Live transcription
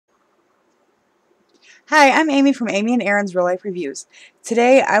Hi, I'm Amy from Amy and Aaron's Real Life Reviews.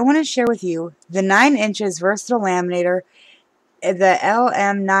 Today I want to share with you the 9 inches versatile laminator, the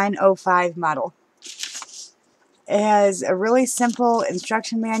LM905 model. It has a really simple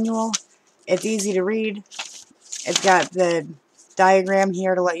instruction manual. It's easy to read. It's got the diagram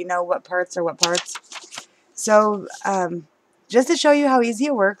here to let you know what parts are what parts. So just to show you how easy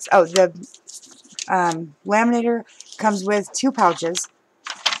it works, the laminator comes with 2 pouches.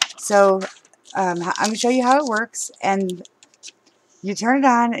 So I'm going to show you how it works, and you turn it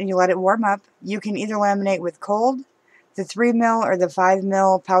on and you let it warm up. You can either laminate with cold, the 3mm or the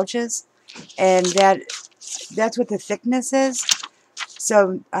 5mm pouches, and that's what the thickness is.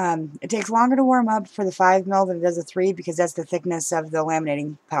 So it takes longer to warm up for the 5mm than it does the 3 because that's the thickness of the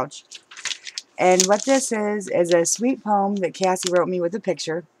laminating pouch. And what this is a sweet poem that Cassie wrote me with a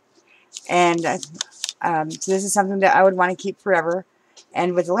picture. And so this is something that I would want to keep forever.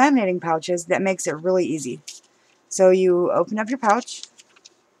 And with the laminating pouches, that makes it really easy. So you open up your pouch,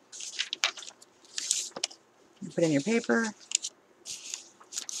 you put in your paper,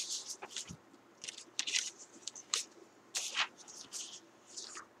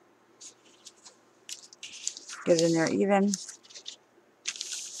 get it in there even.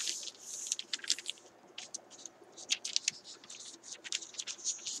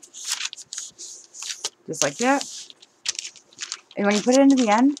 Just like that. And when you put it into the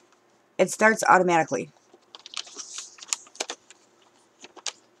end, it starts automatically.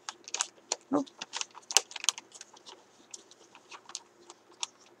 Oh.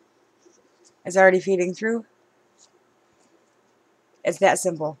 It's already feeding through. It's that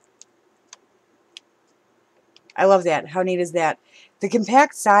simple. I love that. How neat is that? The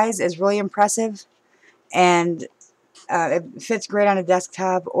compact size is really impressive, and it fits great on a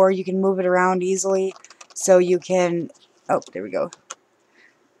desktop, or you can move it around easily so you can, oh, there we go.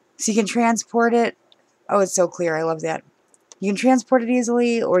 So you can transport it. Oh, it's so clear. I love that. You can transport it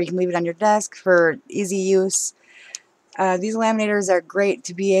easily, or you can leave it on your desk for easy use. These laminators are great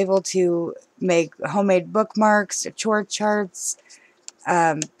to be able to make homemade bookmarks, chore charts,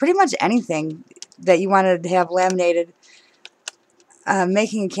 pretty much anything that you wanted to have laminated.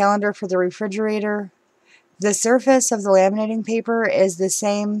 Making a calendar for the refrigerator. The surface of the laminating paper is the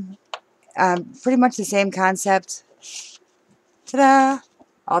same, pretty much the same concept. Ta-da!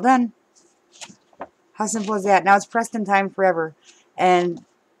 All done. How simple is that? Now it's pressed in time forever. And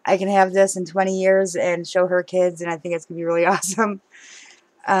I can have this in 20 years and show her kids, and I think it's going to be really awesome.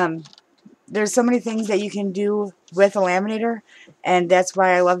 There's so many things that you can do with a laminator, and that's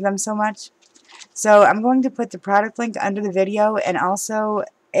why I love them so much. So I'm going to put the product link under the video and also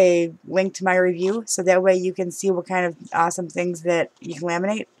a link to my review, so that way you can see what kind of awesome things that you can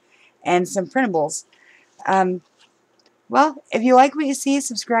laminate, and some printables. Well, if you like what you see,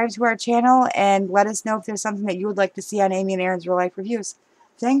 subscribe to our channel and let us know if there's something that you would like to see on Amy and Aaron's Real Life Reviews.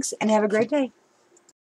 Thanks, and have a great day.